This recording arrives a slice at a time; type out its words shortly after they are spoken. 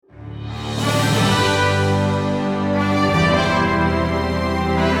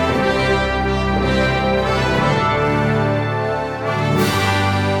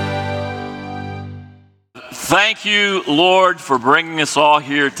Thank you, Lord, for bringing us all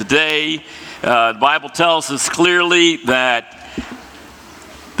here today. The Bible tells us clearly that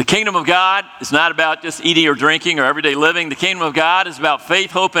the kingdom of God is not about just eating or drinking or everyday living. The kingdom of God is about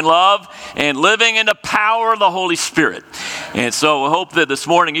faith, hope, and love, and living in the power of the Holy Spirit. And so I hope that this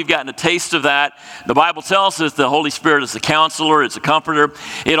morning you've gotten a taste of that. The Bible tells us the Holy Spirit is a counselor, it's a comforter.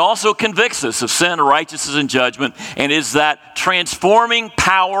 It also convicts us of sin, righteousness, and judgment, and is that transforming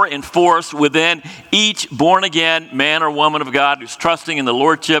power and force within each born-again man or woman of God who's trusting in the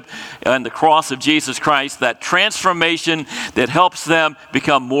lordship and the cross of Jesus Christ, that transformation that helps them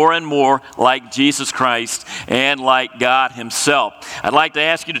become more and more like Jesus Christ and like God himself. I'd like to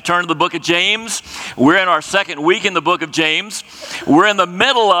ask you to turn to the book of James. We're in our second week in the book of James. We're in the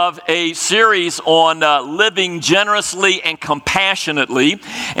middle of a series on living generously and compassionately,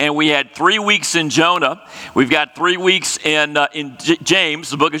 and we had 3 weeks in Jonah. We've got 3 weeks in James,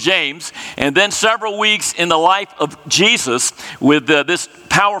 the book of James, and then several weeks in the life of Jesus with this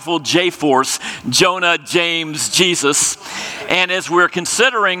powerful J-force, Jonah, James, Jesus. And as we're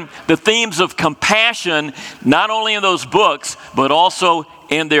considering the themes of compassion, not only in those books, but also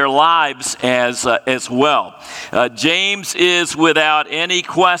in their lives as well. James is, without any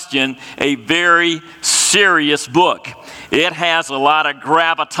question, a very serious book. It has a lot of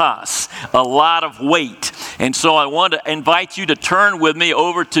gravitas, a lot of weight. And so I want to invite you to turn with me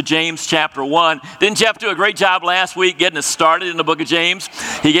over to James chapter 1. Didn't Jeff do a great job last week getting us started in the book of James?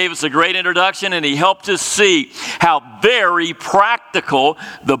 He gave us a great introduction, and he helped us see how very practical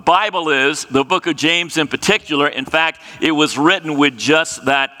the Bible is, the book of James in particular. In fact, it was written with just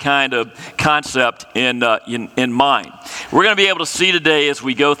that kind of concept in mind. We're going to be able to see today as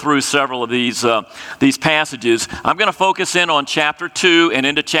we go through several of these passages. I'm going to focus in on chapter 2 and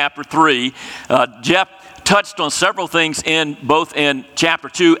into chapter 3. Jeff touched on several things both in chapter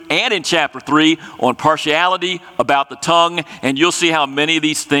 2 and in chapter 3 on partiality, about the tongue, and you'll see how many of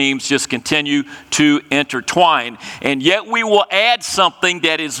these themes just continue to intertwine. And yet we will add something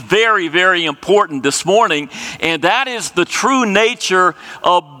that is very, very important this morning, and that is the true nature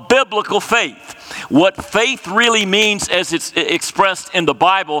of biblical faith. What faith really means as it's expressed in the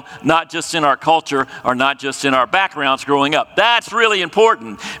Bible, not just in our culture or not just in our backgrounds growing up. That's really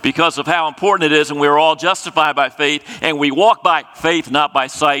important because of how important it is, and we're all justified by faith, and we walk by faith, not by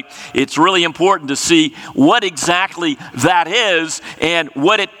sight. It's really important to see what exactly that is and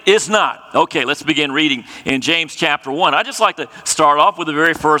what it is not. Okay, let's begin reading in James chapter 1. I'd just like to start off with the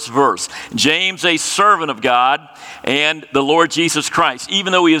very first verse. James, a servant of God and the Lord Jesus Christ,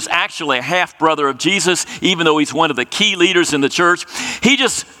 even though he is actually a half-brother of Jesus, even though he's one of the key leaders in the church, he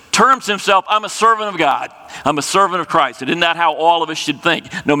just terms himself, I'm a servant of God. I'm a servant of Christ. And isn't that how all of us should think,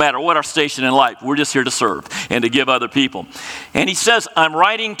 no matter what our station in life? We're just here to serve and to give other people. And he says, I'm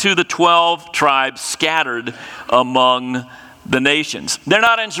writing to the 12 tribes scattered among the nations. They're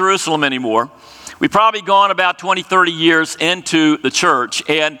not in Jerusalem anymore. We've probably gone about 20, 30 years into the church,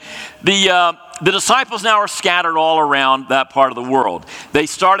 and the disciples now are scattered all around that part of the world. They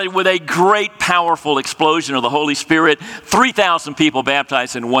started with a great, powerful explosion of the Holy Spirit. 3,000 people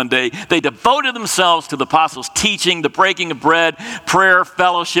baptized in one day. They devoted themselves to the apostles' teaching, the breaking of bread, prayer,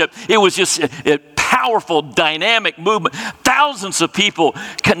 fellowship. It was just a powerful, dynamic movement. Thousands of people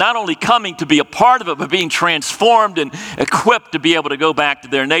not only coming to be a part of it, but being transformed and equipped to be able to go back to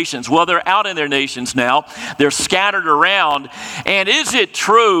their nations. Well, they're out in their nations now. They're scattered around. And is it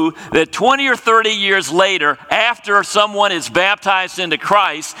true that 20 or 30 years later, after someone is baptized into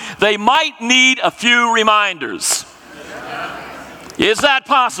Christ, they might need a few reminders? Is that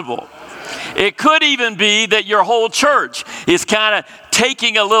possible? It could even be that your whole church is kind of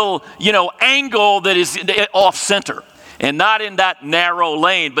taking a little, angle that is off center and not in that narrow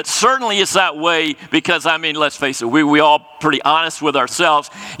lane, but certainly it's that way because, let's face it, we all pretty honest with ourselves.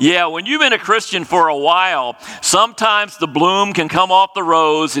 Yeah, when you've been a Christian for a while, sometimes the bloom can come off the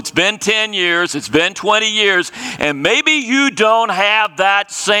rose. It's been 10 years, it's been 20 years, and maybe you don't have that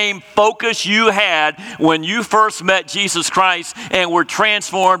same focus you had when you first met Jesus Christ and were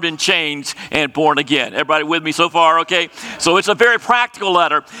transformed and changed and born again. Everybody with me so far, okay? So it's a very practical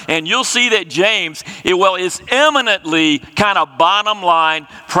letter, and you'll see that James, is eminently kind of bottom line,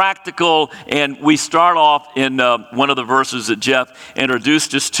 practical, and we start off in one of the verses that Jeff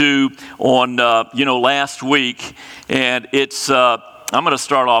introduced us to on, last week, and it's, I'm going to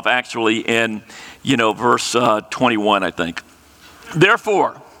start off actually in, verse 21, I think.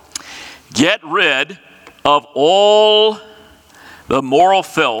 Therefore, get rid of all the moral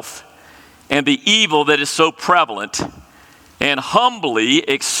filth and the evil that is so prevalent, and humbly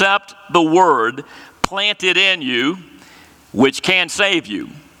accept the word planted in you, which can save you.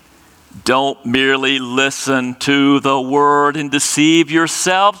 Don't merely listen to the word and deceive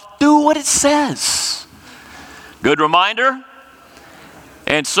yourself. Do what it says. Good reminder?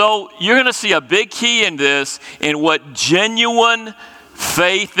 And so you're going to see a big key in this, in what genuine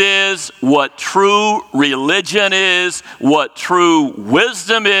faith is, what true religion is, what true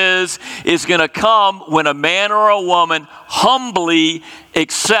wisdom is going to come when a man or a woman humbly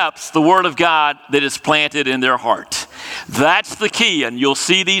accepts the word of God that is planted in their heart. That's the key, and you'll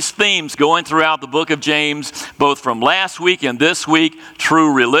see these themes going throughout the book of James, both from last week and this week: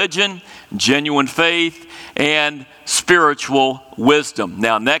 true religion, genuine faith, and spiritual wisdom.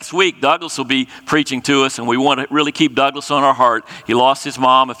 Now, next week, Douglas will be preaching to us, and we want to really keep Douglas on our heart. He lost his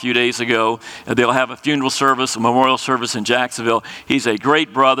mom a few days ago, and they'll have a funeral service, a memorial service in Jacksonville. He's a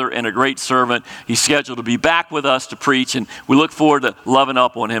great brother and a great servant. He's scheduled to be back with us to preach, and we look forward to loving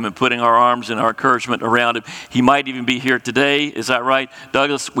up on him and putting our arms and our encouragement around him. He might even be here today. Is that right?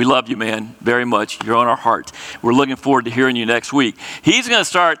 Douglas, we love you, man, very much. You're on our heart. We're looking forward to hearing you next week. He's going to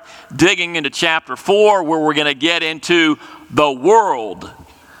start digging into chapter 4, where we're going to get into the world,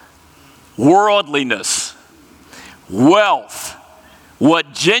 worldliness, wealth,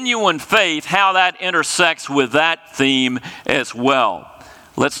 what genuine faith, how that intersects with that theme as well.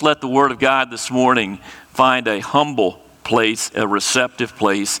 Let's let the Word of God this morning find a humble place, a receptive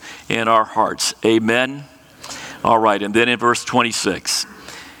place in our hearts. Amen. All right, and then in verse 26,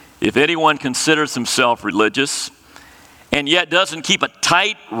 if anyone considers himself religious and yet doesn't keep a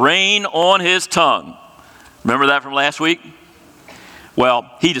tight rein on his tongue. Remember that from last week?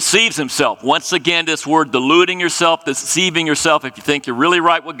 Well, he deceives himself. Once again, this word deluding yourself, deceiving yourself, if you think you're really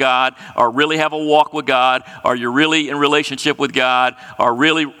right with God, or really have a walk with God, or you're really in relationship with God, or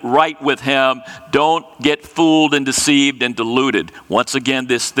really right with Him, don't get fooled and deceived and deluded. Once again,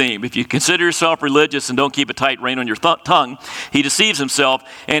 this theme. If you consider yourself religious and don't keep a tight rein on your tongue, he deceives himself,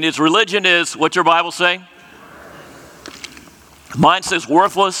 and his religion is, what's your Bible say? Mine says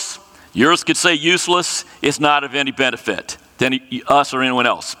worthless. Yours could say useless. It's not of any benefit to us or anyone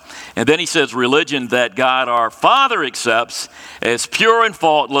else. And then he says religion that God our Father accepts as pure and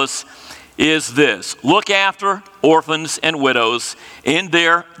faultless is this: look after orphans and widows in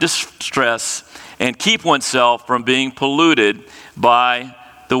their distress and keep oneself from being polluted by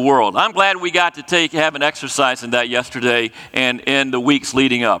the world. I'm glad we got to have an exercise in that yesterday and in the weeks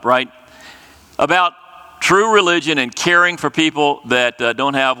leading up, right? About true religion and caring for people that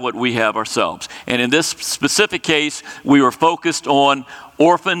don't have what we have ourselves. And in this specific case, we were focused on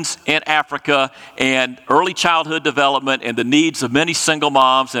orphans in Africa and early childhood development and the needs of many single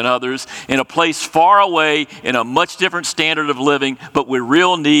moms and others in a place far away, in a much different standard of living, but with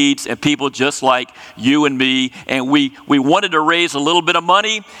real needs and people just like you and me. And we wanted to raise a little bit of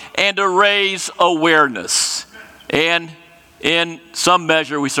money and to raise awareness. And in some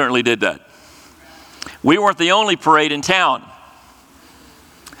measure, we certainly did that. We weren't the only parade in town.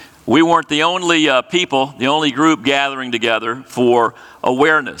 We weren't the only people, the only group gathering together for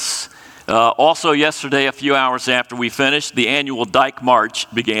awareness. Also yesterday, a few hours after we finished, the annual Dyke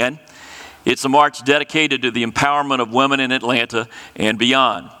March began. It's a march dedicated to the empowerment of women in Atlanta and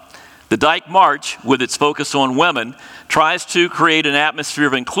beyond. The Dyke March, with its focus on women, tries to create an atmosphere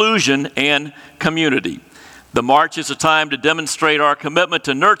of inclusion and community. The march is a time to demonstrate our commitment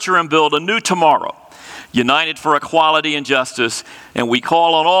to nurture and build a new tomorrow, united for equality and justice, and we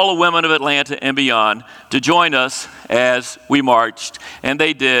call on all the women of Atlanta and beyond to join us as we marched, and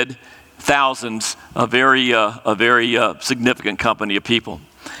they did. Thousands, a very significant company of people.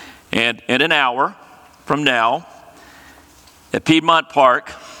 And in an hour from now, at Piedmont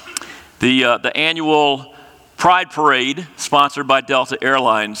Park, the annual Pride Parade, sponsored by Delta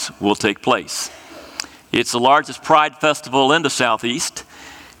Airlines, will take place. It's the largest Pride festival in the Southeast.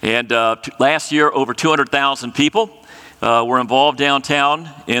 And last year, over 200,000 people were involved downtown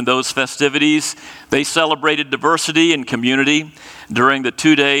in those festivities. They celebrated diversity and community during the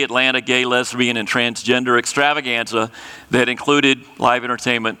 2-day Atlanta Gay, Lesbian, and Transgender extravaganza that included live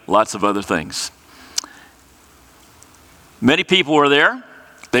entertainment, lots of other things. Many people were there.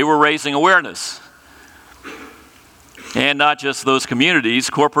 They were raising awareness. And not just those communities,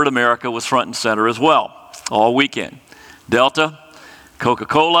 corporate America was front and center as well, all weekend. Delta,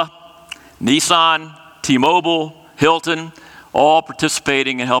 Coca-Cola, Nissan, T-Mobile, Hilton, all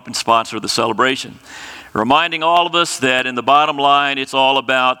participating and helping sponsor the celebration. Reminding all of us that in the bottom line, it's all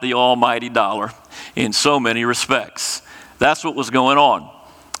about the almighty dollar in so many respects. That's what was going on.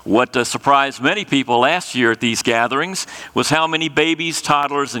 What surprised many people last year at these gatherings was how many babies,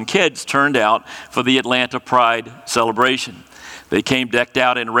 toddlers, and kids turned out for the Atlanta Pride celebration. They came decked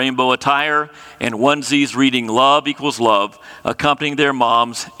out in rainbow attire and onesies reading "Love Equals Love," accompanying their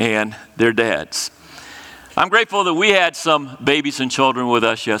moms and their dads. I'm grateful that we had some babies and children with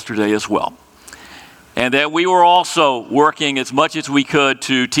us yesterday as well, and that we were also working as much as we could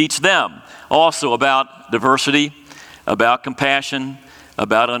to teach them also about diversity, about compassion,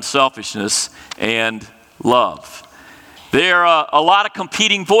 about unselfishness, and love. There are a lot of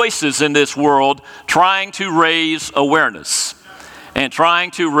competing voices in this world trying to raise awareness and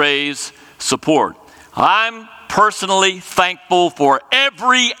trying to raise support. I'm personally thankful for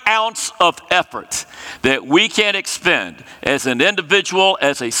every ounce of effort that we can expend as an individual,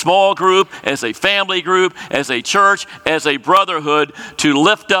 as a small group, as a family group, as a church, as a brotherhood, to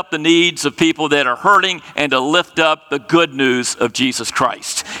lift up the needs of people that are hurting and to lift up the good news of Jesus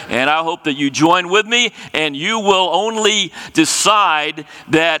Christ. And I hope that you join with me, and you will only decide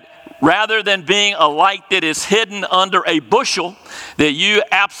that rather than being a light that is hidden under a bushel, that you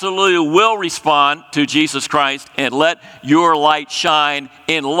absolutely will respond to Jesus Christ and let your light shine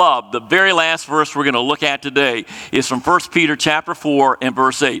in love. The very last verse we're going to look at today is from 1 Peter chapter 4 and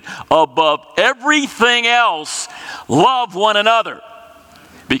verse 8. Above everything else, love one another,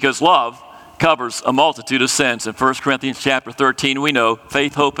 because love covers a multitude of sins. In 1 Corinthians chapter 13, we know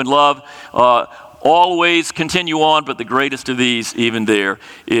faith, hope, and love always continue on, but the greatest of these, even there,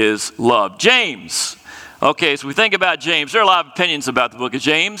 is love. James. Okay, so we think about James. There are a lot of opinions about the book of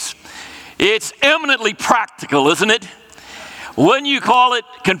James. It's eminently practical, isn't it? Wouldn't you call it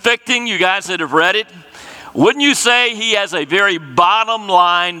convicting, you guys that have read it? Wouldn't you say he has a very bottom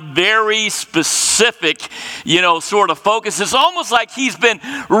line, very specific, sort of focus? It's almost like he's been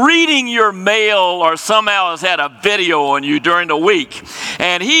reading your mail or somehow has had a video on you during the week.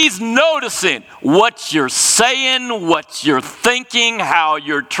 And he's noticing what you're saying, what you're thinking, how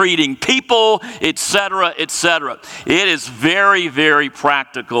you're treating people, etc., etc. It is very, very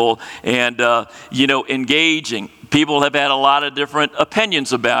practical and, engaging. People have had a lot of different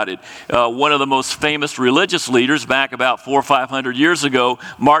opinions about it. One of the most famous religious leaders back about 400 or 500 years ago,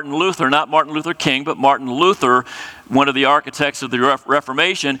 Martin Luther, not Martin Luther King, but Martin Luther, one of the architects of the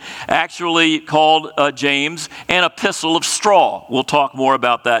Reformation, actually called James an epistle of straw. We'll talk more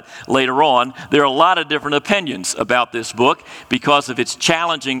about that later on. There are a lot of different opinions about this book because of its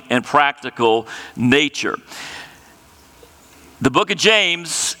challenging and practical nature. The book of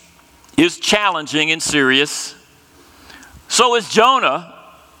James is challenging and serious. So is Jonah,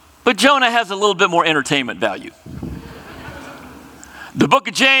 but Jonah has a little bit more entertainment value. The book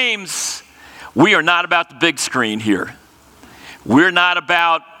of James, we are not about the big screen here. We're not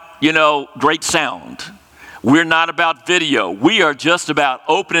about, great sound. We're not about video. We are just about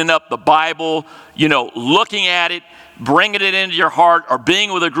opening up the Bible, looking at it, bringing it into your heart, or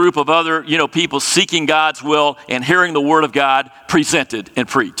being with a group of other, people seeking God's will and hearing the Word of God presented and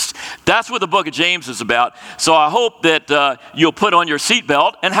preached. That's what the book of James is about. So I hope that you'll put on your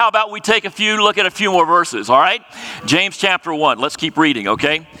seatbelt. And how about we take look at a few more verses, all right? James chapter 1. Let's keep reading,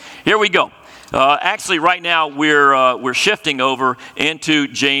 okay? Here we go. Actually, right now, we're shifting over into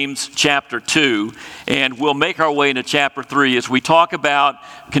James chapter 2, and we'll make our way into chapter 3 as we talk about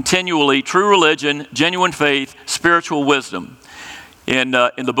continually true religion, genuine faith, spiritual wisdom in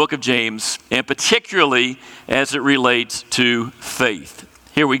the book of James, and particularly as it relates to faith.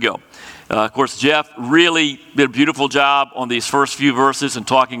 Here we go. Of course, Jeff really did a beautiful job on these first few verses and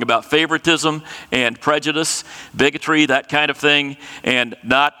talking about favoritism and prejudice, bigotry, that kind of thing, and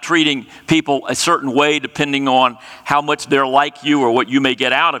not treating people a certain way depending on how much they're like you or what you may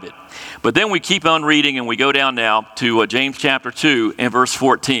get out of it. But then we keep on reading and we go down now to James chapter 2 and verse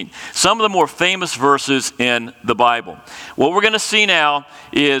 14. Some of the more famous verses in the Bible. What we're going to see now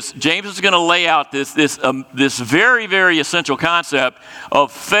is James is going to lay out this very, very essential concept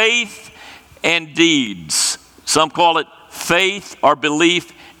of faith and deeds. Some call it faith or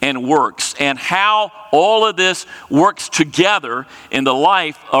belief and works, and how all of this works together in the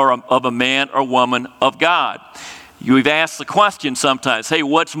life of a man or woman of God. We've asked the question sometimes, hey,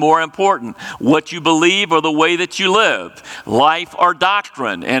 what's more important? What you believe or the way that you live? Life or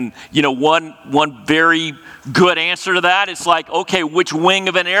doctrine? And, one very good answer to that is like, okay, which wing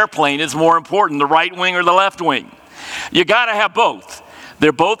of an airplane is more important, the right wing or the left wing? You got to have both.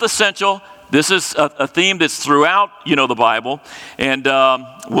 They're both essential. This is a theme that's throughout, the Bible. And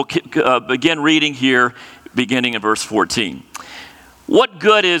we'll begin reading here, beginning in verse 14. What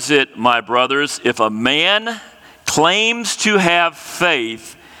good is it, my brothers, if a man claims to have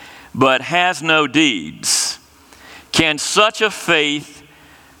faith but has no deeds? Can such a faith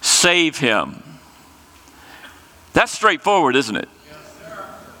save him. That's straightforward, isn't it?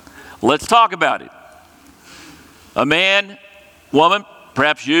 Let's talk about it. A man, woman,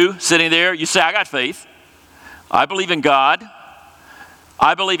 perhaps you sitting there, you say, I got faith. I believe in God.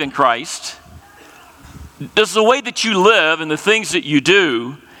 I believe in Christ. Does the way that you live and the things that you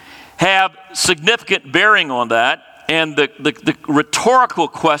do have significant bearing on that? And the rhetorical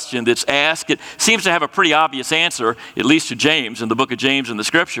question that's asked, it seems to have a pretty obvious answer, at least to James, in the book of James in the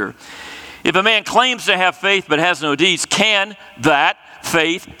scripture. If a man claims to have faith but has no deeds, can that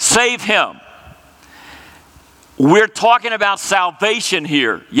faith save him? We're talking about salvation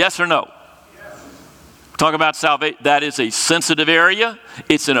here, yes or no? Talk about salvation. That is a sensitive area.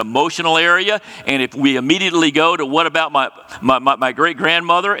 It's an emotional area. And if we immediately go to what about my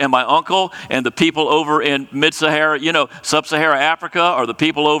great-grandmother and my uncle and the people over in mid-Sahara, sub-Sahara Africa, or the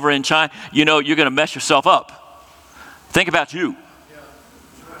people over in China, you're going to mess yourself up. Think about you.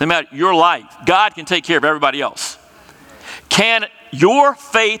 Think about your life. God can take care of everybody else. Can your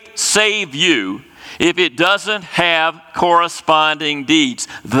faith save you if it doesn't have corresponding deeds?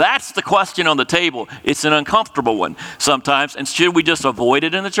 That's the question on the table. It's an uncomfortable one sometimes. And should we just avoid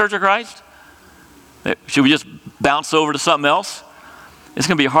it in the Church of Christ? Should we just bounce over to something else? It's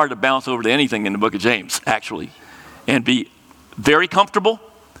going to be hard to bounce over to anything in the book of James, actually, and be very comfortable,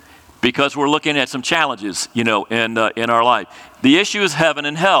 because we're looking at some challenges, in our life. The issue is heaven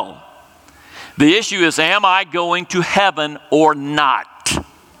and hell. The issue is, am I going to heaven or not?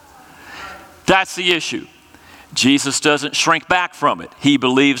 That's the issue. Jesus doesn't shrink back from it. He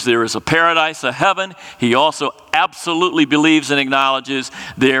believes there is a paradise, a heaven. He also absolutely believes and acknowledges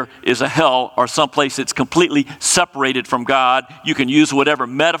there is a hell, or someplace that's completely separated from God. You can use whatever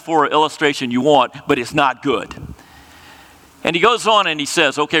metaphor or illustration you want, but it's not good. And he goes on and he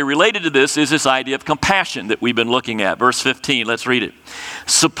says, okay, related to this is this idea of compassion that we've been looking at. Verse 15, let's read it.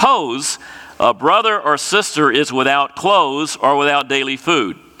 Suppose a brother or sister is without clothes or without daily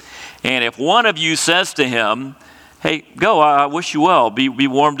food. And if one of you says to him, hey, go, I wish you well, be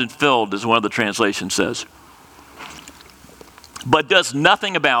warmed and filled, as one of the translations says, but does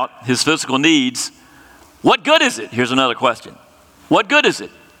nothing about his physical needs, what good is it? Here's another question. What good is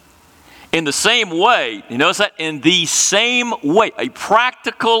it? In the same way, you notice that? In the same way, a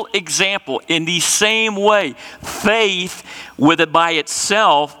practical example, in the same way, faith with it by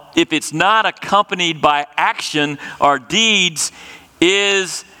itself, if it's not accompanied by action or deeds,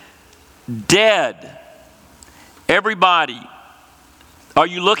 is dead. Everybody, are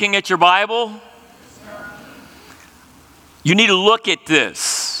you looking at your Bible? You need to look at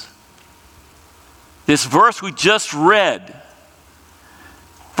this. This verse we just read.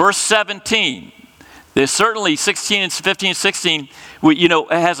 Verse 17. There's certainly 16 and 15 and 16,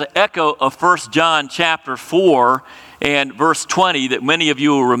 it has an echo of 1 John chapter 4 and verse 20 that many of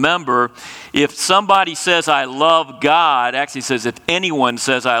you will remember. If somebody says, I love God, actually says, if anyone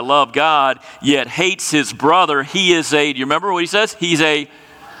says, I love God, yet hates his brother, he is do you remember what he says? He's a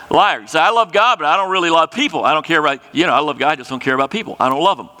liar. He says, I love God, but I don't really love people. I don't care about, I love God, I just don't care about people. I don't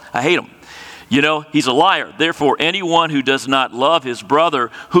love them. I hate them. He's a liar. Therefore, anyone who does not love his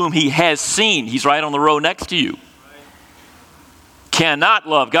brother whom he has seen, he's right on the row next to you, cannot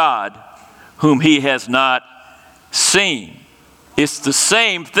love God whom he has not seen. It's the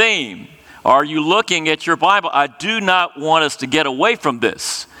same theme. Are you looking at your Bible? I do not want us to get away from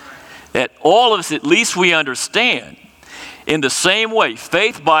this. That all of us, at least we understand, in the same way,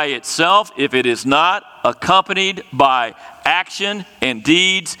 faith by itself, if it is not accompanied by action and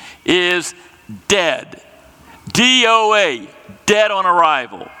deeds, is dead. DOA, dead on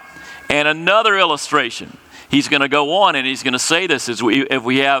arrival. And another illustration. He's going to go on and he's going to say this if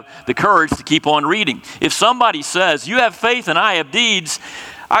we have the courage to keep on reading. If somebody says, you have faith and I have deeds,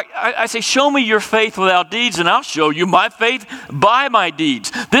 I say, show me your faith without deeds and I'll show you my faith by my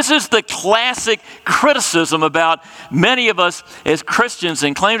deeds. This is the classic criticism about many of us as Christians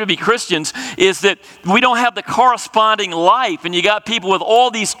and claim to be Christians, is that we don't have the corresponding life. And you got people with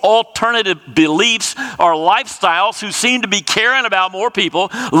all these alternative beliefs or lifestyles who seem to be caring about more people,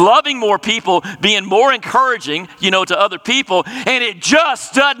 loving more people, being more encouraging, to other people. And it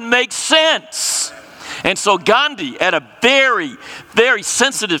just doesn't make sense. And so Gandhi, at a very, very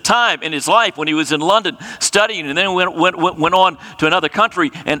sensitive time in his life when he was in London studying and then went on to another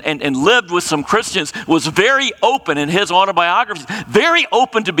country and lived with some Christians, was very open in his autobiography, very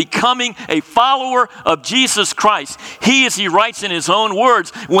open to becoming a follower of Jesus Christ. He, as he writes in his own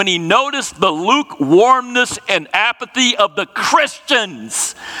words, when he noticed the lukewarmness and apathy of the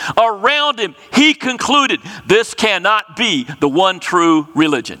Christians around him, he concluded, this cannot be the one true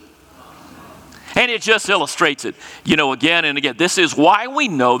religion. And it just illustrates it, again and again. This is why we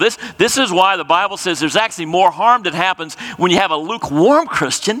know this. This is why the Bible says there's actually more harm that happens when you have a lukewarm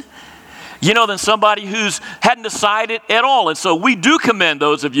Christian, than somebody who's hadn't decided at all. And so we do commend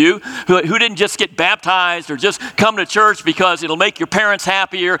those of you who didn't just get baptized or just come to church because it'll make your parents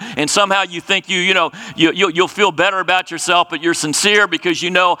happier and somehow you think you'll feel better about yourself, but you're sincere because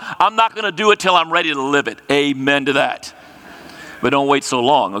I'm not going to do it till I'm ready to live it. Amen to that. But don't wait so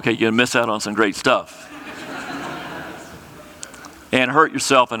long, okay? You're going to miss out on some great stuff. And hurt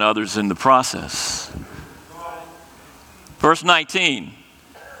yourself and others in the process. Verse 19.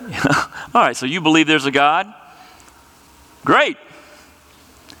 All right, so you believe there's a God? Great.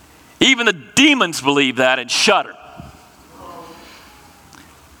 Even the demons believe that and shudder.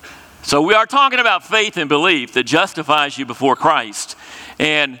 So we are talking about faith and belief that justifies you before Christ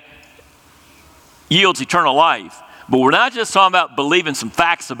and yields eternal life. But we're not just talking about believing some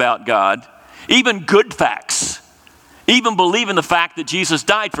facts about God, even good facts. Even believing the fact that Jesus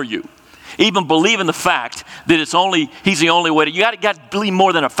died for you. Even believing the fact that He's the only way to, you got to believe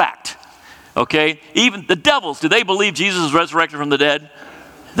more than a fact. Okay? Even the devils, do they believe Jesus is resurrected from the dead?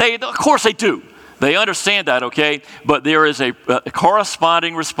 Of course they do. They understand that, okay? But there is a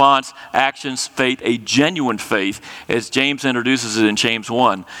corresponding response, actions, faith, a genuine faith, as James introduces it in James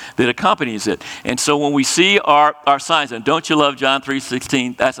 1, that accompanies it. And so when we see our signs, and don't you love John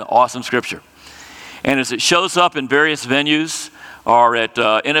 3:16? That's an awesome scripture. And as it shows up in various venues, or at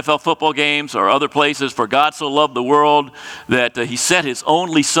NFL football games or other places, for God so loved the world that He sent His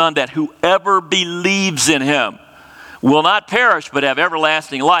only Son, that whoever believes in Him will not perish but have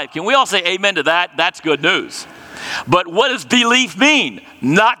everlasting life. Can we all say amen to that? That's good news. But what does belief mean?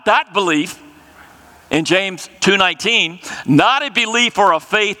 Not that belief. In James 2:19, not a belief or a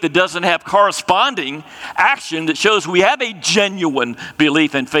faith that doesn't have corresponding action that shows we have a genuine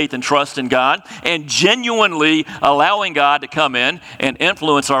belief and faith and trust in God and genuinely allowing God to come in and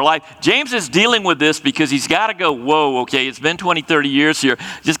influence our life. James is dealing with this because he's got to go, whoa, okay, it's been 20, 30 years here.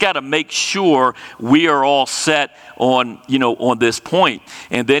 Just got to make sure we are all set on this point.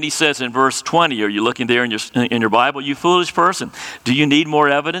 And then he says in verse 20, are you looking there in your Bible? You foolish person, do you need more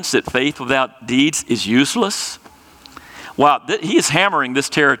evidence that faith without deeds is useless? Wow, he is hammering this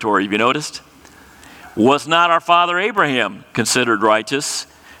territory, have you noticed? Was not our father Abraham considered righteous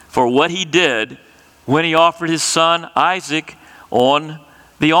for what he did when he offered his son Isaac on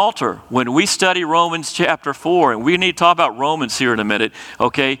the altar? When we study Romans chapter 4, and we need to talk about Romans here in a minute,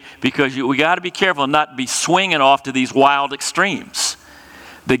 okay, because we got to be careful and not be swinging off to these wild extremes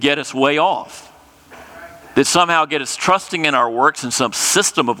that get us way off. That somehow get us trusting in our works and some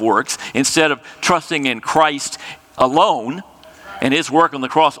system of works instead of trusting in Christ alone and His work on the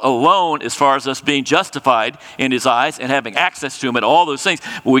cross alone as far as us being justified in His eyes and having access to Him and all those things.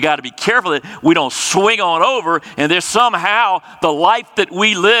 But we got to be careful that we don't swing on over and there's somehow the life that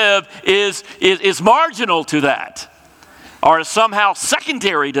we live is marginal to that, or is somehow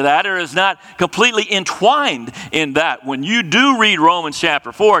secondary to that, or is not completely entwined in that. When you do read Romans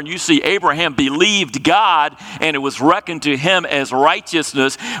chapter 4 and you see Abraham believed God and it was reckoned to him as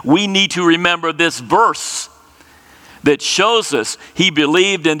righteousness, we need to remember this verse that shows us he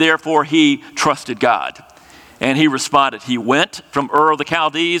believed and therefore he trusted God. And he responded. He went from Ur of the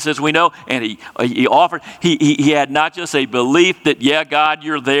Chaldees, as we know, and he offered. He had not just a belief that, yeah, God,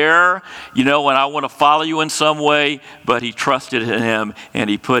 you're there, and I want to follow you in some way, but he trusted in Him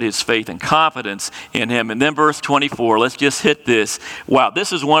and he put his faith and confidence in Him. And then verse 24, let's just hit this. Wow,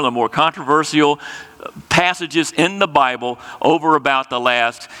 this is one of the more controversial passages in the Bible over about the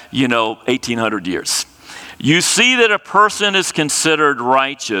last, 1,800 years. You see that a person is considered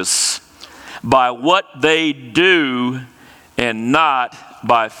righteous by what they do and not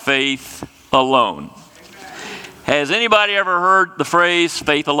by faith alone. Has anybody ever heard the phrase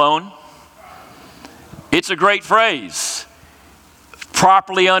faith alone? It's a great phrase.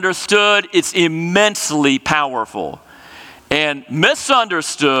 Properly understood, it's immensely powerful. And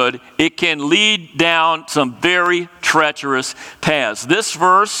misunderstood, it can lead down some very treacherous paths. This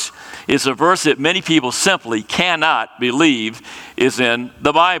verse is a verse that many people simply cannot believe is in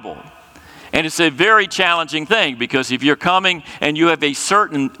the Bible. And it's a very challenging thing, because if you're coming and you have a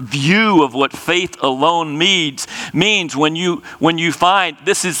certain view of what faith alone means when you find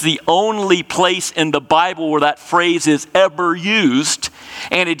this is the only place in the Bible where that phrase is ever used,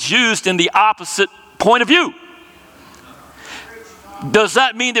 and it's used in the opposite point of view. Does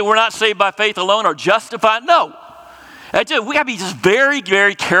that mean that we're not saved by faith alone or justified? No. We got to be just very,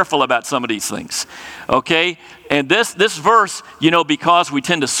 very careful about some of these things, okay? And this verse, because we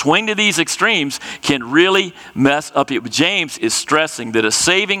tend to swing to these extremes, can really mess up it. James is stressing that a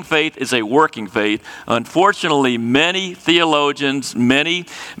saving faith is a working faith. Unfortunately, many theologians, many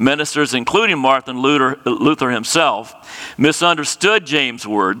ministers, including Martin Luther himself, misunderstood James'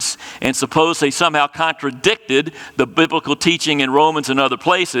 words and supposed they somehow contradicted the biblical teaching in Romans and other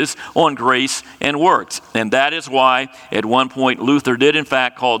places on grace and works. And that is why at one point Luther did in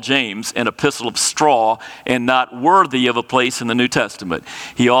fact call James an epistle of straw and not worthy of a place in the New Testament.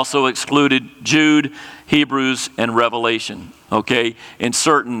 He also excluded Jude, Hebrews, and Revelation, okay, in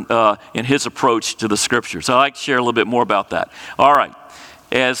his approach to the Scriptures. So I'd like to share a little bit more about that. All right.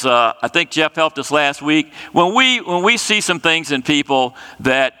 As I think Jeff helped us last week, when we see some things in people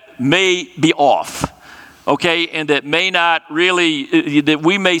that may be off, okay, and that may not really, that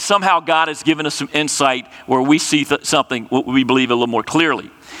we may somehow God has given us some insight where we see something what we believe a little more clearly.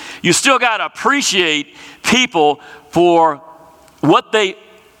 You still got to appreciate people for what they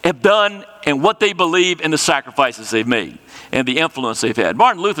have done and what they believe and the sacrifices they've made and the influence they've had.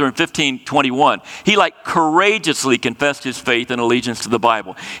 Martin Luther in 1521, he courageously confessed his faith and allegiance to the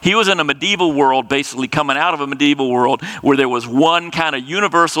Bible. He was in a medieval world, basically coming out of a medieval world where there was one kind of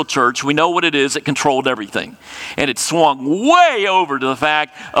universal church. We know what it is. It controlled everything. And it swung way over to the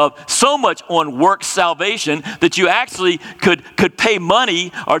fact of so much on works salvation that you actually could pay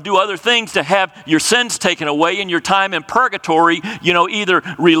money or do other things to have your sins taken away and your time in purgatory, either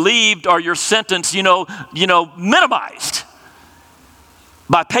relieved or your sentence, minimized.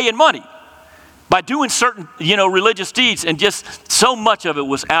 By paying money, by doing certain, religious deeds, and just so much of it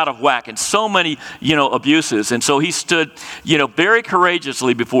was out of whack and so many, abuses. And so he stood, very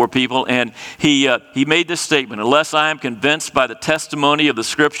courageously before people, and he made this statement: unless I am convinced by the testimony of the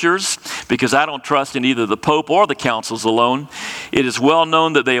Scriptures, because I don't trust in either the Pope or the councils alone, it is well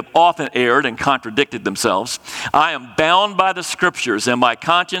known that they have often erred and contradicted themselves. I am bound by the Scriptures, and my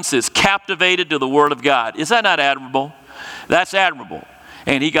conscience is captivated to the Word of God. Is that not admirable? That's admirable.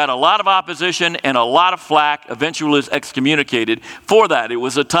 And he got a lot of opposition and a lot of flack, eventually was excommunicated for that. It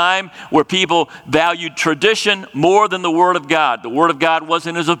was a time where people valued tradition more than the Word of God. The Word of God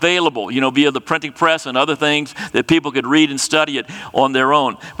wasn't as available, via the printing press and other things that people could read and study it on their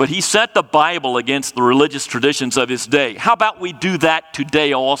own. But he set the Bible against the religious traditions of his day. How about we do that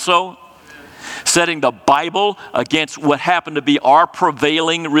today also? Setting the Bible against what happened to be our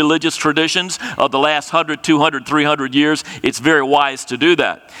prevailing religious traditions of the last 100, 200, 300 years. It's very wise to do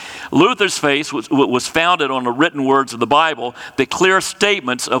that. Luther's faith was founded on the written words of the Bible, the clear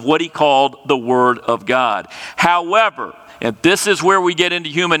statements of what he called the Word of God. However, and this is where we get into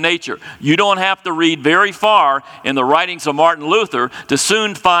human nature, you don't have to read very far in the writings of Martin Luther to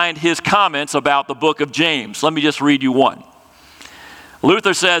soon find his comments about the book of James. Let me just read you one.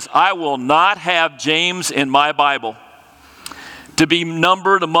 Luther says, I will not have James in my Bible to be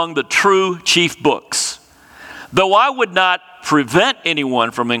numbered among the true chief books, though I would not prevent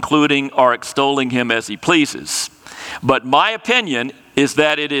anyone from including or extolling him as he pleases. But my opinion is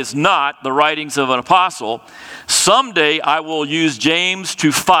that it is not the writings of an apostle. Someday I will use James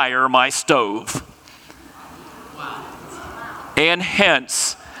to fire my stove. And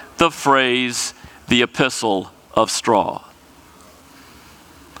hence the phrase, the epistle of straw.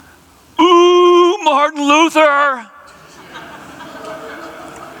 Ooh, Martin Luther!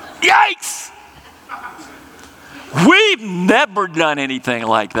 Yikes! We've never done anything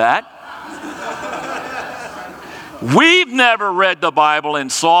like that. We've never read the Bible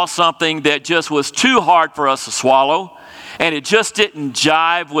and saw something that just was too hard for us to swallow, and it just didn't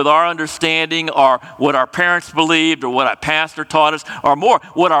jive with our understanding or what our parents believed or what our pastor taught us, or more,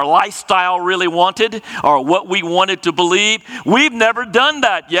 what our lifestyle really wanted or what we wanted to believe. We've never done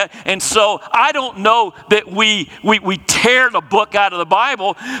that yet. And so I don't know that we tear the book out of the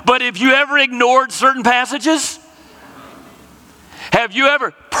Bible, but have you ever ignored certain passages? Have you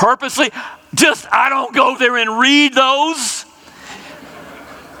ever purposely I don't go there and read those?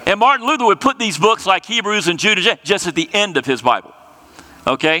 And Martin Luther would put these books like Hebrews and Jude just at the end of his Bible,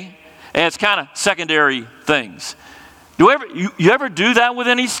 okay? And it's kind of secondary things. You ever do that with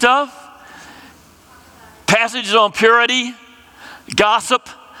any stuff? Passages on purity, gossip,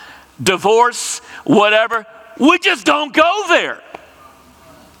 divorce, whatever. We just don't go there.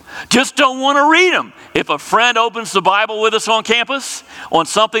 Just don't want to read them. If a friend opens the Bible with us on campus on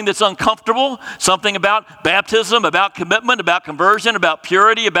something that's uncomfortable, something about baptism, about commitment, about conversion, about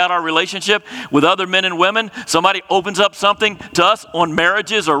purity, about our relationship with other men and women, somebody opens up something to us on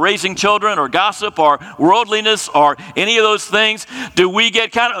marriages or raising children or gossip or worldliness or any of those things, do we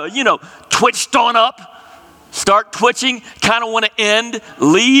get kind of, twitched on up, start twitching, kind of want to end,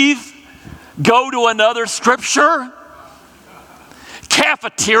 leave? go to another scripture?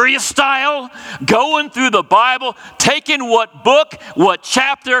 Cafeteria style, going through the Bible, taking what book, what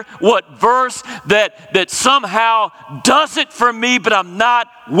chapter, what verse that somehow does it for me, but I'm not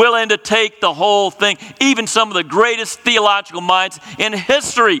willing to take the whole thing. Even some of the greatest theological minds in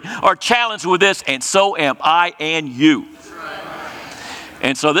history are challenged with this, and so am I and you.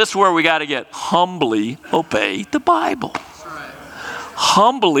 And so this is where we got to get humbly obey the Bible.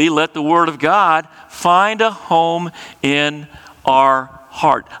 Humbly let the Word of God find a home in our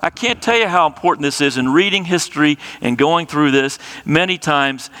heart. I can't tell you how important this is, and reading history and going through this many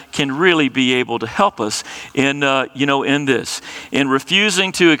times can really be able to help us in this. In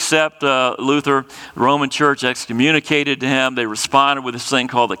refusing to accept Luther, the Roman Church excommunicated him. They responded with this thing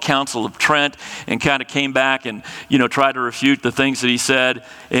called the Council of Trent, and kind of came back and tried to refute the things that he said.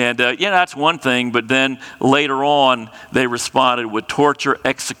 And that's one thing. But then later on, they responded with torture,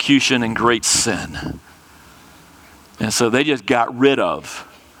 execution, and great sin. And so they just got rid of.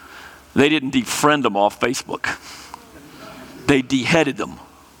 They didn't defriend them off Facebook. They beheaded them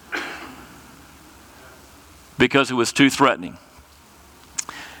because it was too threatening.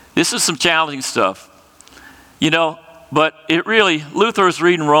 This is some challenging stuff, but it really, Luther was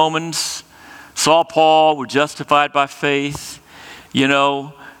reading Romans, saw Paul, were justified by faith.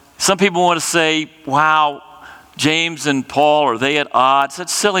 Some people want to say, wow, James and Paul, are they at odds?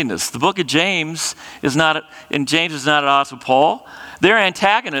 That's silliness. The book of James is not at odds with Paul. They're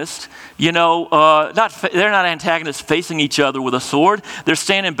antagonists, they're not antagonists facing each other with a sword. They're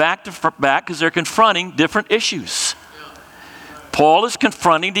standing back to back because they're confronting different issues. Paul is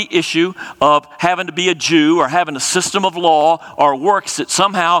confronting the issue of having to be a Jew or having a system of law or works that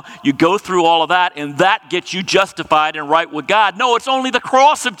somehow you go through all of that and that gets you justified and right with God. No, it's only the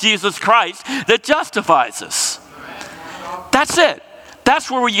cross of Jesus Christ that justifies us. That's it.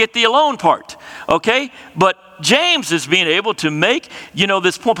 That's where we get the alone part, okay? But James is being able to make,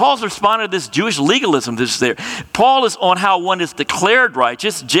 this point. Paul's responding to this Jewish legalism that's there. Paul is on how one is declared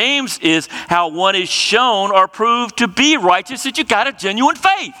righteous. James is how one is shown or proved to be righteous, that you got a genuine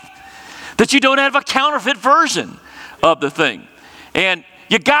faith, that you don't have a counterfeit version of the thing. And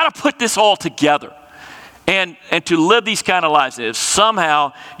you got to put this all together. And to live these kind of lives. If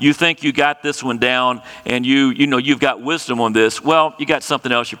somehow you think you got this one down and you've got wisdom on this, well, you got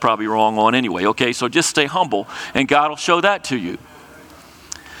something else you're probably wrong on anyway, okay? So just stay humble and God will show that to you.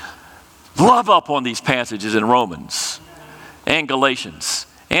 Love up on these passages in Romans and Galatians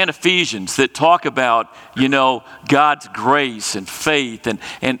and Ephesians that talk about, God's grace and faith and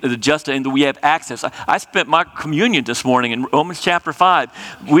we have access. I spent my communion this morning in Romans chapter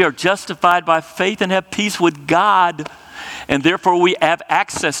 5. We are justified by faith and have peace with God. And therefore we have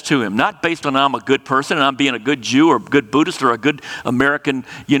access to him, not based on I'm a good person and I'm being a good Jew or a good Buddhist or a good American,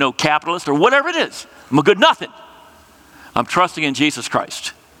 capitalist or whatever it is. I'm a good nothing. I'm trusting in Jesus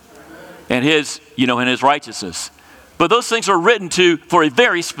Christ and his righteousness. But those things are written for a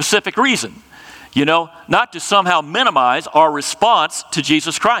very specific reason, not to somehow minimize our response to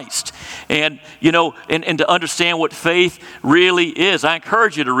Jesus Christ. And to understand what faith really is. I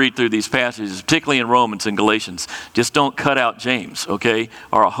encourage you to read through these passages, particularly in Romans and Galatians. Just don't cut out James, okay?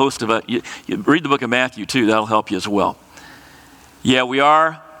 Or a host of it. You read the book of Matthew too, that'll help you as well. Yeah, we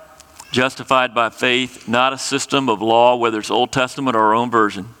are justified by faith, not a system of law, whether it's Old Testament or our own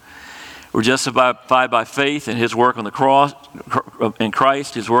version. We're justified by faith in his work on the cross, in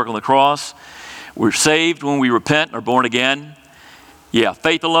Christ, his work on the cross. We're saved when we repent and are born again. Yeah,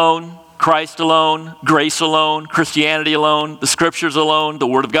 faith alone, Christ alone, grace alone, Christianity alone, the scriptures alone, the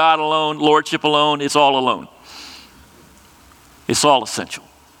word of God alone, lordship alone. It's all alone. It's all essential.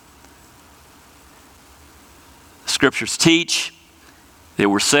 The scriptures teach that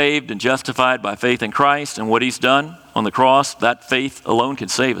we're saved and justified by faith in Christ and what he's done on the cross. That faith alone can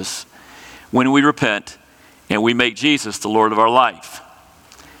save us when we repent and we make Jesus the Lord of our life.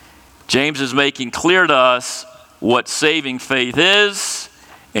 James is making clear to us what saving faith is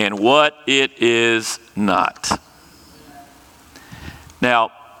and what it is not.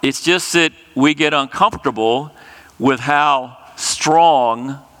 Now, it's just that we get uncomfortable with how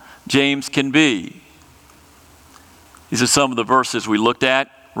strong James can be. These are some of the verses we looked at,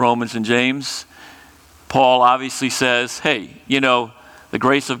 Romans and James. Paul obviously says, hey, the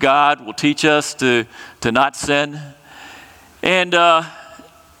grace of God will teach us to not sin. And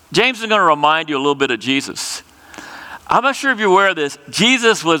James is going to remind you a little bit of Jesus. I'm not sure if you're aware of this.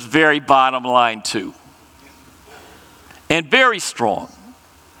 Jesus was very bottom line too. And very strong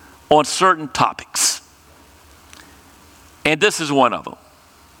on certain topics. And this is one of them.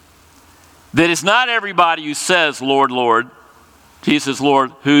 That it's not everybody who says, Lord, Lord, Jesus is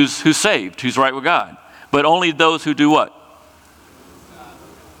Lord, who's saved, who's right with God. But only those who do what?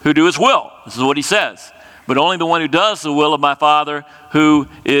 Who do his will. This is what he says. But only the one who does the will of my Father who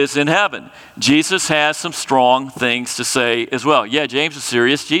is in heaven. Jesus has some strong things to say as well. Yeah, James is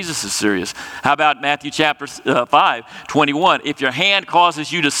serious. Jesus is serious. How about Matthew chapter 5:21? If your hand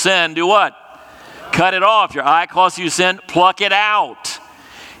causes you to sin, do what? Cut it off. Your eye causes you to sin, pluck it out.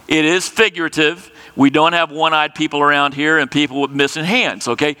 It is figurative. We don't have one-eyed people around here and people with missing hands,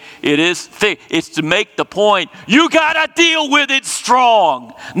 okay? It's to make the point, you got to deal with it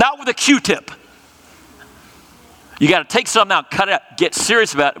strong, not with a Q-tip. You got to take something out, cut it out, get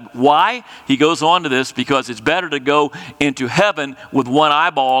serious about it. Why? He goes on to this, because it's better to go into heaven with one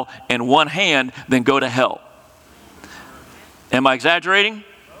eyeball and one hand than go to hell. Am I exaggerating?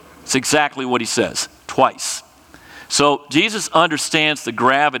 It's exactly what he says, twice. So Jesus understands the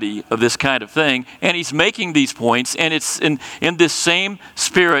gravity of this kind of thing, and he's making these points, and it's in this same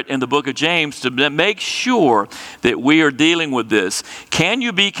spirit in the book of James to make sure that we are dealing with this. Can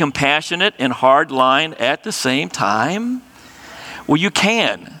you be compassionate and hard-line at the same time? Well, you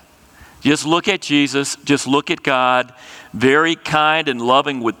can. Just look at Jesus, just look at God, very kind and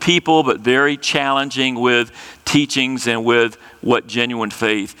loving with people, but very challenging with teachings and with what genuine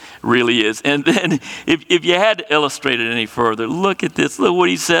faith really is. And then if you had to illustrate it any further, look at this. Look what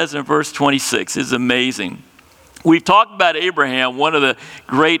he says in verse 26. It's amazing. We've talked about Abraham, one of the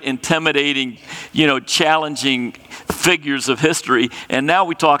great intimidating, challenging figures of history. And now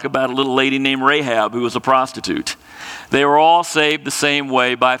we talk about a little lady named Rahab who was a prostitute. They were all saved the same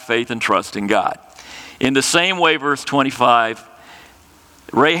way, by faith and trust in God. In the same way, verse 25,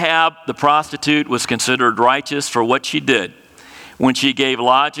 Rahab, the prostitute, was considered righteous for what she did when she gave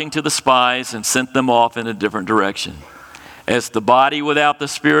lodging to the spies and sent them off in a different direction. As the body without the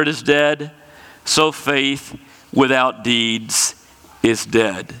spirit is dead, so faith without deeds is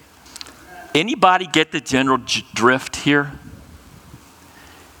dead. Anybody get the general drift here?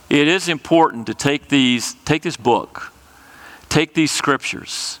 It is important to take this book, take these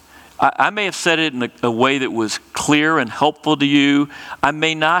scriptures. I may have said it in a way that was clear and helpful to you. I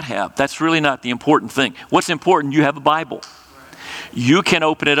may not have. That's really not the important thing. What's important, you have a Bible. You can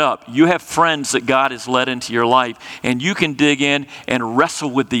open it up. You have friends that God has led into your life, and you can dig in and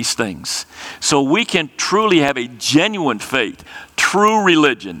wrestle with these things. So we can truly have a genuine faith, true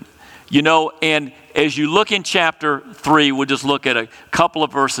religion. And as you look in chapter 3, we'll just look at a couple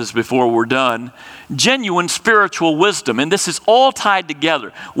of verses before we're done. Genuine spiritual wisdom. And this is all tied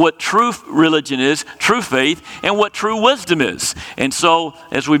together. What true religion is, true faith, and what true wisdom is. And so,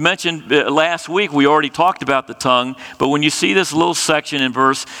 as we mentioned last week, we already talked about the tongue. But when you see this little section in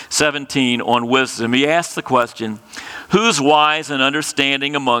verse 17 on wisdom, he asks the question, who's wise and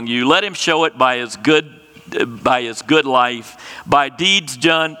understanding among you? Let him show it by his good life, by deeds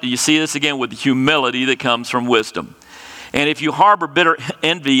done. You see this again with the humility that comes from wisdom. And if you harbor bitter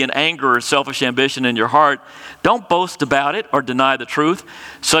envy and anger or selfish ambition in your heart, don't boast about it or deny the truth.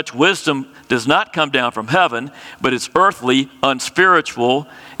 Such wisdom does not come down from heaven, but it's earthly, unspiritual,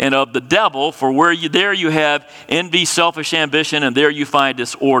 and of the devil. For there you have envy, selfish ambition, and there you find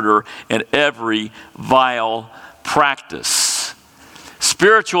disorder and every vile practice.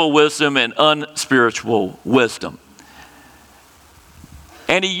 Spiritual wisdom and unspiritual wisdom.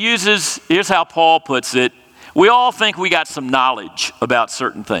 And here's how Paul puts it, we all think we got some knowledge about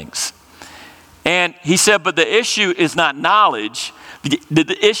certain things. And he said, but the issue is not knowledge,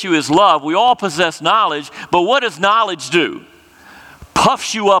 the issue is love. We all possess knowledge, but what does knowledge do?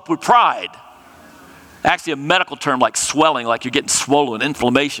 Puffs you up with pride. Actually a medical term like swelling, like you're getting swollen,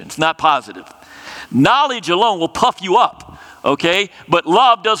 inflammation. It's not positive. Knowledge alone will puff you up. Okay, but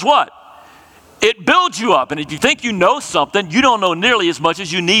love does what? It builds you up. And if you think you know something, you don't know nearly as much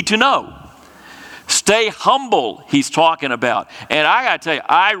as you need to know. Stay humble, he's talking about. And I got to tell you,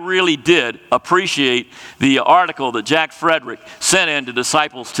 I really did appreciate the article that Jack Frederick sent in to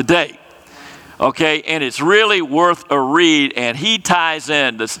Disciples Today. Okay, and it's really worth a read. And he ties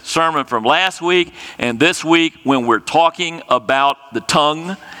in the sermon from last week and this week when we're talking about the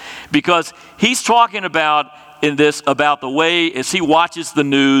tongue. Because he's talking about the way, as he watches the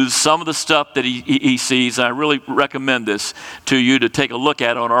news, some of the stuff that he sees. I really recommend this to you to take a look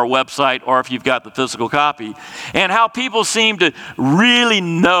at on our website, or if you've got the physical copy, and how people seem to really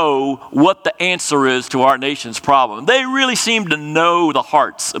know what the answer is to our nation's problem. They really seem to know the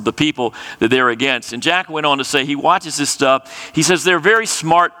hearts of the people that they're against. And Jack went on to say, he watches this stuff. He says they're very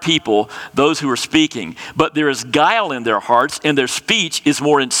smart people, those who are speaking, but there is guile in their hearts, and their speech is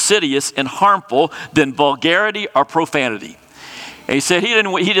more insidious and harmful than vulgarity or profanity. And he said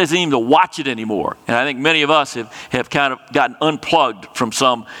he doesn't even watch it anymore. And I think many of us have kind of gotten unplugged from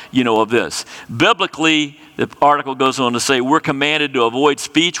some, of this. Biblically, the article goes on to say we're commanded to avoid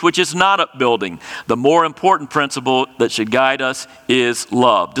speech which is not upbuilding. The more important principle that should guide us is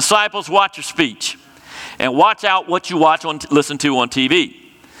love. Disciples, watch your speech. And watch out what you listen to on TV.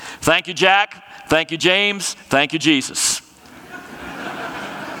 Thank you, Jack. Thank you, James. Thank you, Jesus.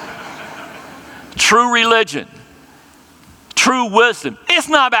 True religion, true wisdom. It's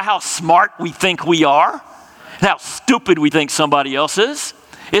not about how smart we think we are, and how stupid we think somebody else is.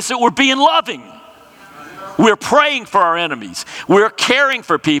 It's that we're being loving. We're praying for our enemies. We're caring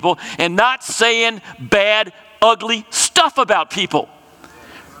for people and not saying bad, ugly stuff about people.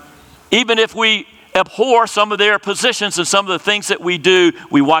 Even if we abhor some of their positions and some of the things that we do,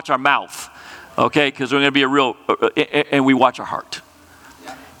 we watch our mouth, okay? Because we're going to be and we watch our heart.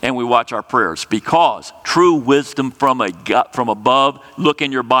 And we watch our prayers, because true wisdom from above, look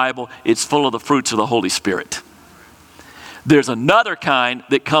in your Bible, it's full of the fruits of the Holy Spirit. There's another kind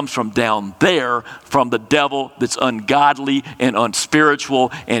that comes from down there, from the devil, that's ungodly and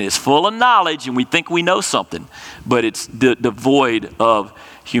unspiritual and is full of knowledge, and we think we know something, but it's devoid of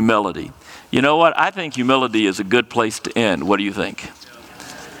humility. You know what? I think humility is a good place to end. What do you think?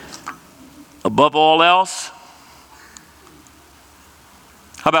 Above all else,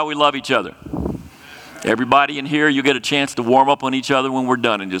 how about we love each other? Everybody in here, you get a chance to warm up on each other when we're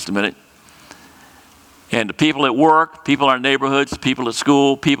done in just a minute. And the people at work, people in our neighborhoods, people at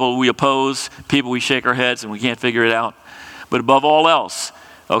school, people we oppose, people we shake our heads and we can't figure it out. But above all else,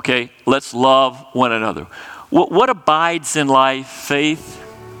 okay, let's love one another. What abides in life? Faith,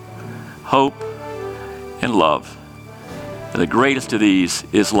 hope, and love. And the greatest of these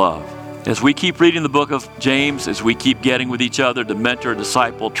is love. As we keep reading the book of James, as we keep getting with each other to mentor,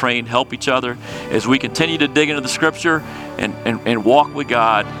 disciple, train, help each other, as we continue to dig into the scripture and walk with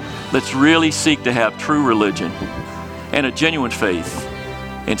God, let's really seek to have true religion and a genuine faith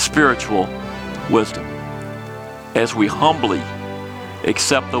and spiritual wisdom as we humbly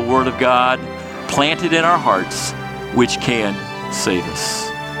accept the word of God planted in our hearts, which can save us.